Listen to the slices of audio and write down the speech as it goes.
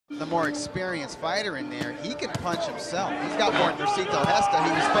the more experienced fighter in there, he can punch himself. He's got more than Mercito Gesta. He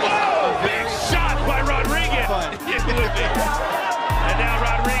was facing a big shot by Rodriguez. And now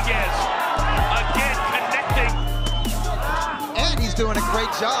Rodriguez again connecting. And he's doing a great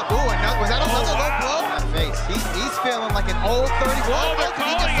job. Ooh, and was that another low blow? Face. He's feeling like an old 31.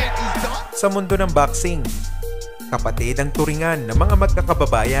 He's done. Sa mundo ng boxing, kapatid ang turingan ng mga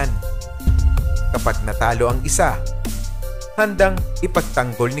magkakababayan. Kapag natalo ang isa, handang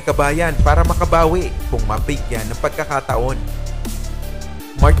ipagtanggol ni kabayan para makabawi kung mabigyan ng pagkakataon.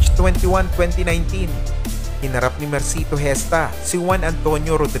 March 21, 2019, hinarap ni Mercito Gesta si Juan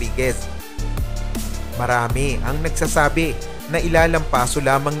Rodriguez. Marami ang nagsasabi na ilalamapaso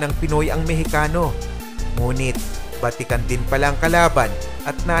lamang ng Pinoy ang mehikano. Ngunit batikan din pala ang kalaban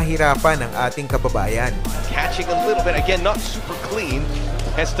at nahirapan ang ating kababayan. Catching a little bit, again, not super clean.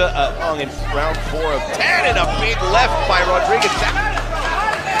 Gesta in round 4 of 10 and a big left by Rodriguez.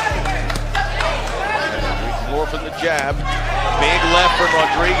 More from the jab. Big left from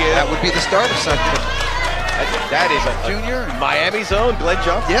Rodriguez. That would be the start of something. That is a junior. Miami's own Glenn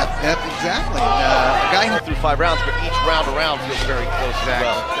Johnson. Yep, exactly. A guy who through 5 rounds, but each round around feels very close as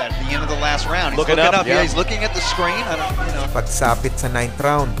well. At the end of the last round, he's looking up. Yeah, he's looking at the screen. Pagsapit sa 9th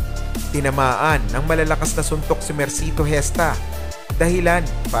round, tinamaan ng malalakas na suntok si Mercito Gesta. Dahilan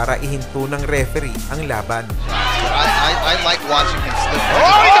para ihinto ng referee ang laban. I like watching him slip.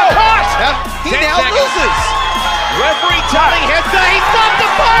 Oh, he's a toss! He now loses! Referee telling Gesta he stopped the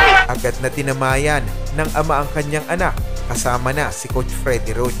fight! Agad na tinamayan ng ama ang kanyang anak kasama na si Coach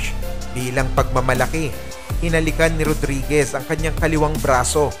Freddy Roach. Bilang pagmamalaki, hinalikan ni Rodriguez ang kanyang kaliwang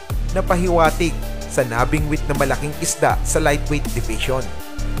braso na pahiwatig sa nabingwit na malaking isda sa lightweight division.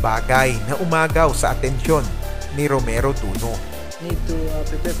 Bagay na umagaw sa atensyon ni Romero Duno. Need to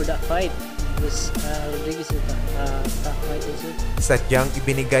prepare for that fight because Rodriguez is a tough fight also. Sadyang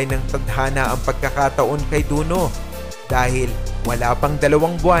ibinigay ng tadhana ang pagkakataon kay Duno dahil wala pang 2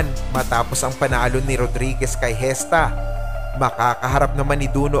 buwan matapos ang panalo ni Rodriguez kay Gesta. Makakaharap naman ni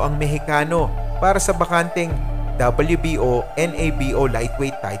Duno ang mehikano para sa bakanteng WBO NABO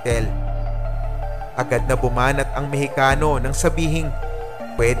Lightweight title. Agad na bumanat ang mehikano nang sabihing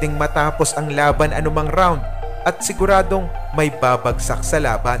pwedeng matapos ang laban anumang round at siguradong may babagsak sa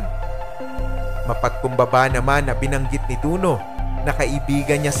laban. Mapagkumbaba naman na binanggit ni Duno na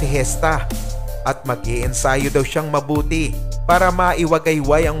kaibigan niya si Gesta at mag-iensayo daw siyang mabuti para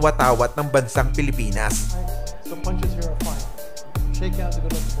maiwagayway ang watawat ng bansang Pilipinas.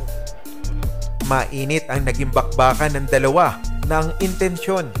 Mainit ang naging bakbakan ng dalawa na ang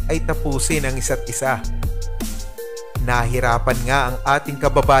intensyon ay tapusin ang isa't isa. Nahirapan nga ang ating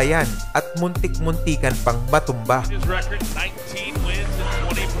kababayan at muntik-muntikan pang matumba. His record, 19 wins in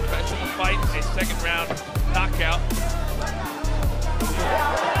 20 professional fights, a second round knockout.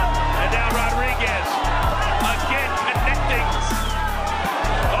 And now Rodriguez again connecting.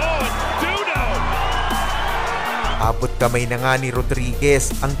 Oh, Duno! Abot kamay na nga ni Rodriguez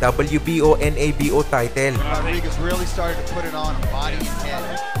ang WBO NABO title. Rodriguez really started to put it on body and head.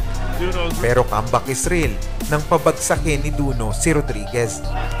 Pero comeback is real nang pabagsakin ni Duno si Rodriguez.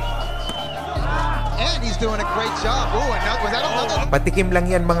 And he's doing a great job. Ooh, was that another? Patikim lang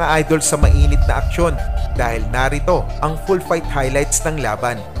yan mga idol sa mainit na aksyon dahil narito ang full fight highlights ng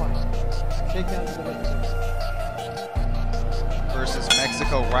laban. Versus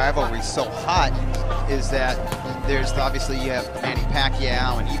Mexico rivalry so hot is that there's obviously you have Manny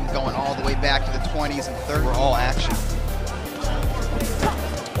Pacquiao and even going all the way back to the 20s and 30s were all action.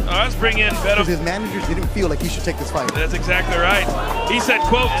 Let's bring in Beto. Because his managers didn't feel like he should take this fight. That's exactly right. He said,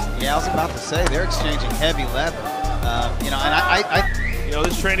 quote. Yeah, I was about to say, they're exchanging heavy leather. And I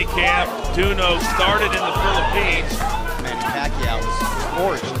this training camp, Duno started in the Philippines. Manny Pacquiao was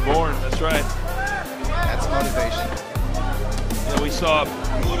forged. Born, that's right. That's motivation. We saw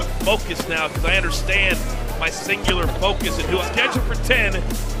a little focus now because I understand my singular focus and who is scheduled for 10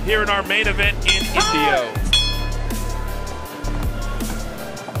 here in our main event in Indio.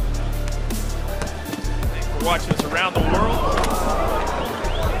 Watching us around the world.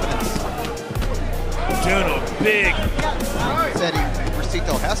 Duno, big. Said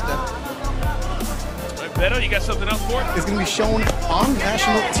Mercito Gesta. Beto, you got something else for it? It's going to be shown on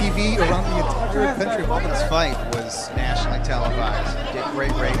national TV around the entire country. This fight was nationally televised. Did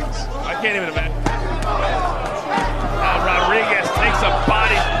great ratings. I can't even imagine. Now Rodriguez takes a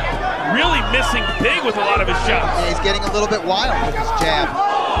body, really missing big with a lot of his shots. Yeah, he's getting a little bit wild with his jab.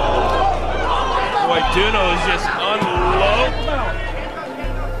 Boy, Duno is just unload.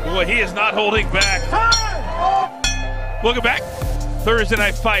 Boy, he is not holding back. Welcome back. Thursday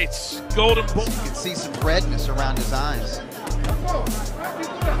Night Fights. Golden Bull. You can see some redness around his eyes.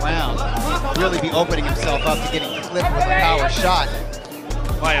 Wow. really be opening himself up to getting clipped with a power shot.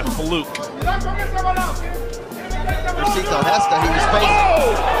 By a fluke. Mercito Gesta, he was facing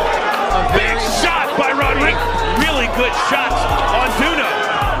a Big shot by Rodriguez. Really good shots on Duno.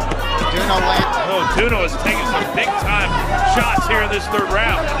 Duno land. Oh, Duno is taking some big time shots here in this third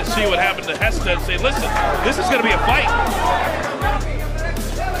round. And to see what happened to Gesta and say, listen, this is going to be a fight.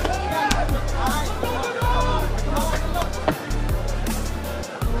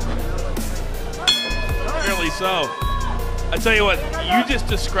 Really so. I tell you what, you just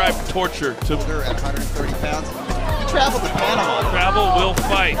described torture to At 130 pounds. He traveled to Panama. Travel will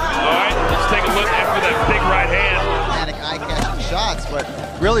fight. All right, let's take a look after that big right hand. Panic eye-catching shots, but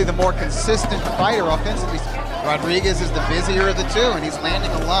really the more consistent fighter offensively. Rodriguez is the busier of the two, and he's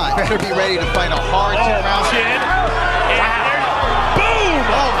landing a lot. Better be ready to fight a hard two-round. Chin. And boom!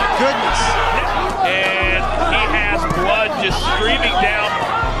 Oh my goodness! And he has blood just streaming down.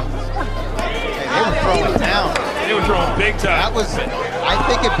 Okay, they were throwing down. They were throwing big time. That was, I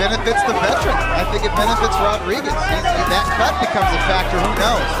think it benefits the veteran. I think it benefits Rodriguez. That cut becomes a factor, who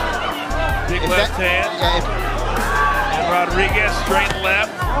knows? Big left hand. Yeah, And Rodriguez straight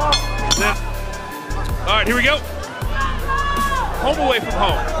left. Then, all right, here we go. Home away from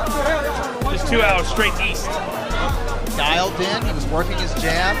home. Just 2 hours straight east. dialed in, he was working his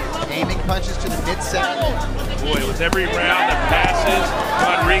jab, aiming punches to the midsection. Boy, with every round that passes,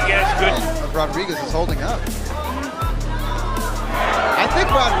 Rodriguez good. Rodriguez is holding up. I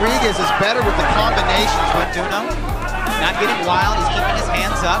think Rodriguez is better with the combinations with Duno. Not getting wild, he's keeping his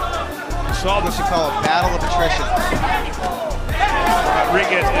hands up. You saw What you call a battle of attrition.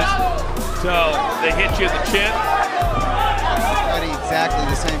 Rodriguez is, so they hit you in the chin. Fighting exactly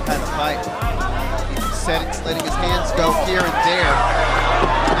the same kind of fight. He's letting his hands go here and there.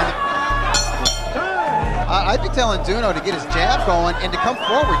 I'd be telling Duno to get his jab going and to come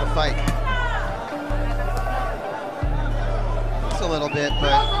forward to fight. Just a little bit,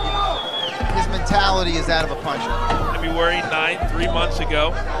 but his mentality is that of a puncher. February 9th, 3 months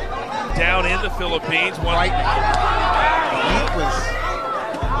ago, down in the Philippines. Right now.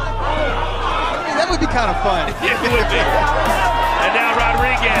 That would be kind of fun. It would be. And now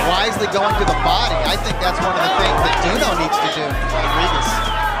Rodriguez. Wisely going to the body. I think that's one of the things that Duno needs to do. Rodriguez.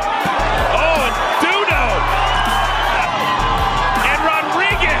 Oh, and Duno! And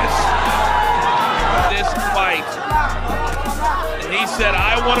Rodriguez! This fight. And he said,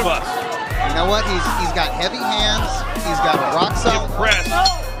 I want us. You know what? He's got heavy hands. He's got a rock solid press.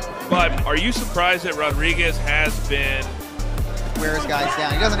 But are you surprised that Rodriguez has been wear his guys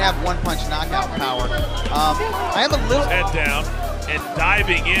down? He doesn't have one-punch knockout power. I have a little head down and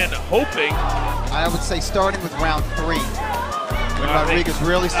diving in, hoping. I would say starting with round 3. When Rodriguez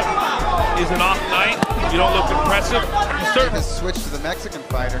really is an off night. You don't look impressive. You certainly has switched to the Mexican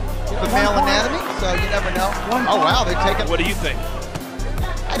fighter. The male anatomy, so you never know. Oh wow, they're taking. What do you think?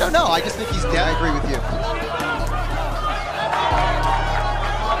 I don't know. I just think he's down. I agree with you.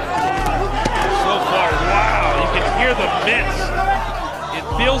 So far, wow, you can hear the mitts. It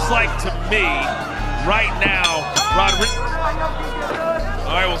feels like to me, right now, Rodriguez.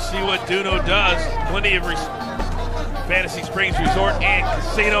 All right, we'll see what Duno does. Plenty of Fantasy Springs Resort and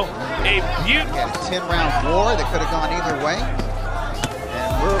Casino. A beautiful. Got a 10-round war that could have gone either way.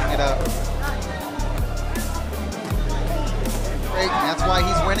 And we're gonna. Great, and that's why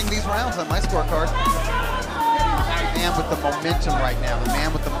he's winning these rounds on my scorecard. The man with the momentum right now, the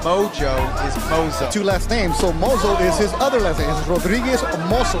man with the mojo is Mozo. 2 last names, so Mozo is his other last name. It's Rodriguez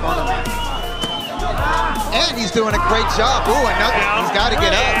Mozo. And he's doing a great job. Ooh, another. He's got to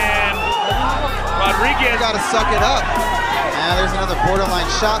get up. And Rodriguez got to suck it up. Now there's another borderline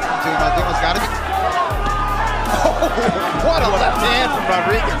shot from Duno. Duno's got to be. Oh, what a left hand from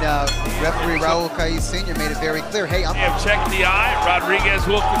Rodriguez. Referee Raul Caiz Sr. made it very clear. Hey, they have checked the eye. Rodriguez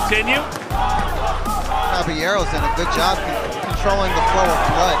will continue. Caballero's done a good job controlling the flow of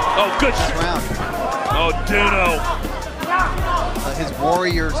blood. Oh, good round. Oh, Duno. His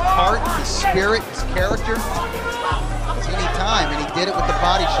warrior's heart, his spirit, his character. Does he need time? And he did it with the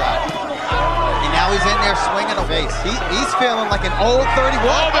body shot. And now he's in there swinging a face. He's feeling like an old 31.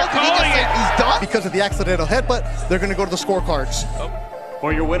 Oh, they're calling it. He's done. Because of the accidental headbutt, they're going to go to the scorecards.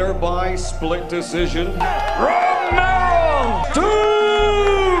 For your winner by split decision, Romero Duno!